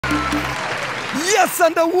Yes,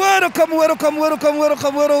 and welcome.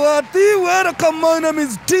 My name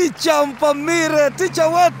is Teacher Mpamire. Teacher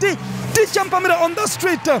what? Teacher Mpamire on the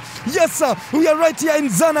street. Yes, we are right here in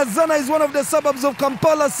Zana. Zana is one of the suburbs of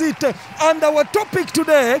Kampala city. And our topic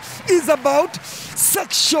today is about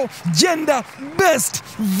sexual gender-based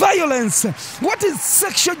violence. What is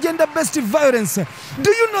sexual gender-based violence?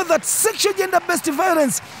 Do you know that sexual gender-based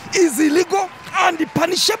violence is illegal and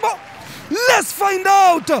punishable? Let's find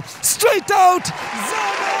out straight out.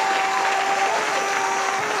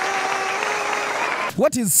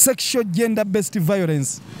 What is sexual gender-based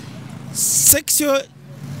violence? Sexual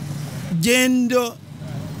gender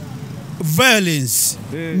violence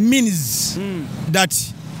means that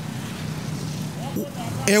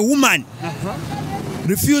a woman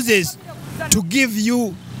refuses to give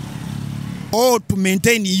you or to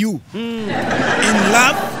maintain you in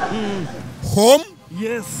love, home,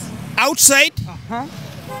 yes, outside,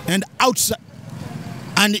 and outside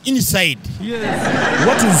and inside. Yes.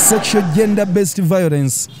 What is sexual gender-based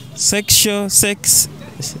violence? That's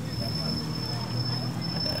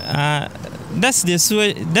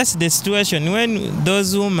the situation when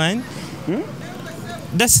those women.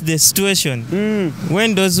 That's the situation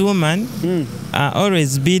when those women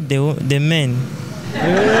always beat the men.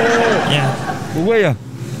 Yeah. Where?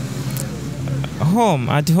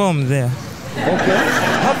 At home there. Okay.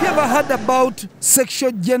 Have you ever heard about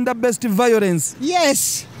sexual gender-based violence?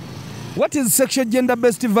 Yes. What is sexual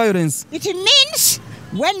gender-based violence? It means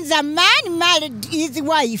when the man married his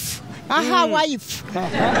wife, her wife, they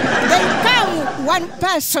become one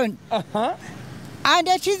person. And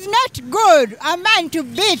it is not good a man to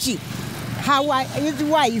beat his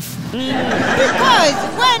wife. Because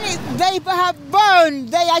when they have born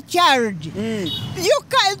their child,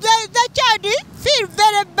 the child feel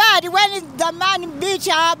very bad when the man beats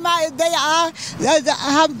their mother.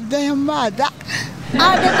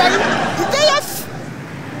 And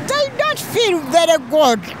they don't feel very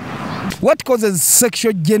good. What causes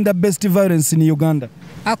sexual gender-based violence in Uganda?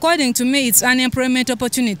 According to me, it's unemployment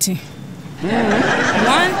opportunity.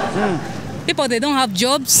 One, people, they don't have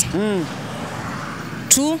jobs.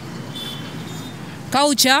 Two,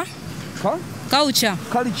 culture. Culture.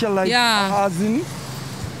 Culture like as in?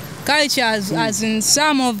 Culture as in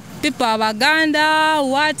some of people of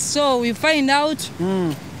Uganda, so we find out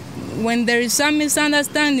when there is some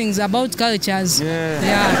misunderstandings about cultures.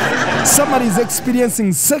 Yeah. Somebody is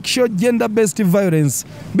experiencing sexual gender-based violence.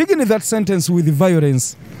 Begin with that sentence with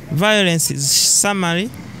violence. Violence is summary.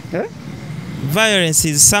 Eh? Violence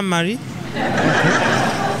is summary.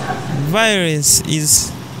 Violence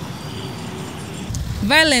is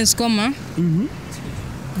violence, comma.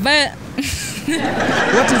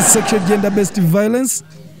 What is sexual gender-based violence?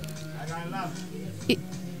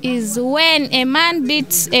 Is when a man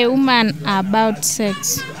beats a woman about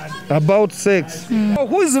sex. About sex.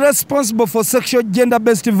 Who is responsible for sexual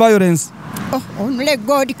gender-based violence? Oh, only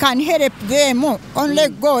God can help them. Only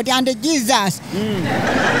God and Jesus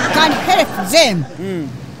can help them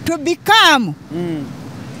to become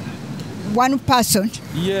one person.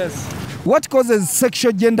 Yes. What causes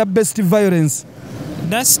sexual gender-based violence?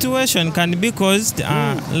 That situation can be caused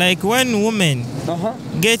like when woman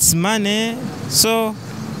gets money, so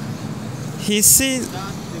he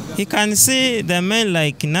can see the man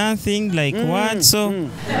like nothing, like what, so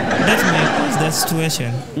that may cause that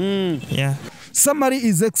situation. Yeah. Somebody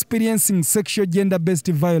is experiencing sexual gender-based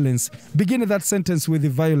violence. Begin that sentence with the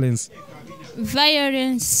violence.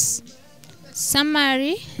 Violence.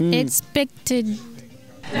 Summary. Expected.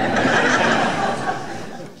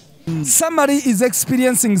 Somebody is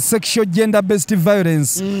experiencing sexual gender-based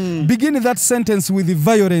violence. Begin that sentence with the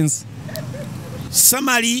violence.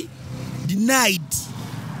 Somebody denied.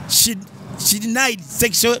 She denied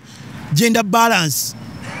sexual gender balance.